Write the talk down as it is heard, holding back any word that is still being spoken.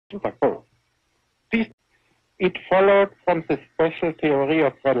ago. It followed from the special theory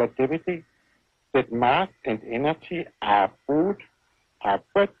of relativity that mass and energy are both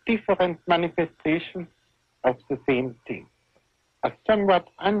but different manifestations of the same thing, a somewhat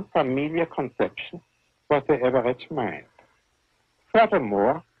unfamiliar conception for the average mind.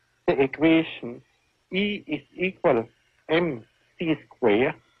 Furthermore, the equation E is equal mc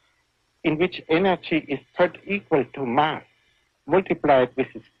squared, in which energy is thought equal to mass multiplied with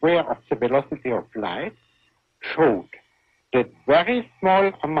the square of the velocity of light, showed that very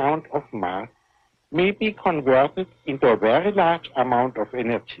small amount of mass may be converted into a very large amount of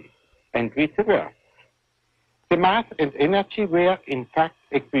energy, and vice versa. The mass and energy were in fact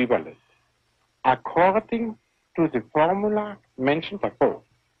equivalent, according to the formula mentioned above.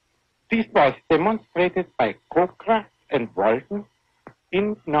 This was demonstrated by Cochran and Walton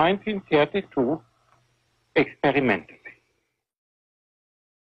in 1932 experimentally.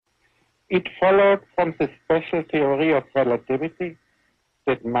 It followed from the special theory of relativity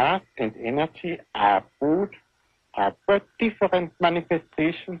that mass and energy are but different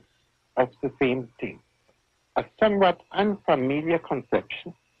manifestations of the same thing, a somewhat unfamiliar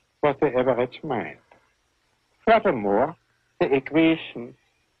conception for the average mind. Furthermore, the equation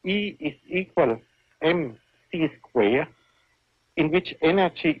E is equal mc squared, in which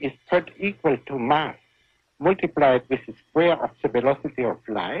energy is thought equal to mass multiplied with the square of the velocity of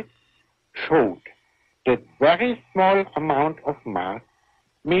light, showed that very small amount of mass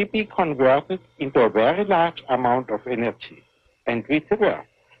may be converted into a very large amount of energy, and vice versa.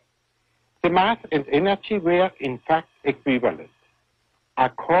 The mass and energy were in fact equivalent,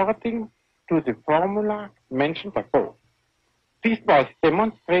 according to the formula mentioned above. This was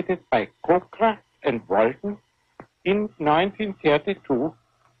demonstrated by Cochran and Walton in 1932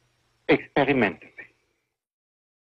 experimentally.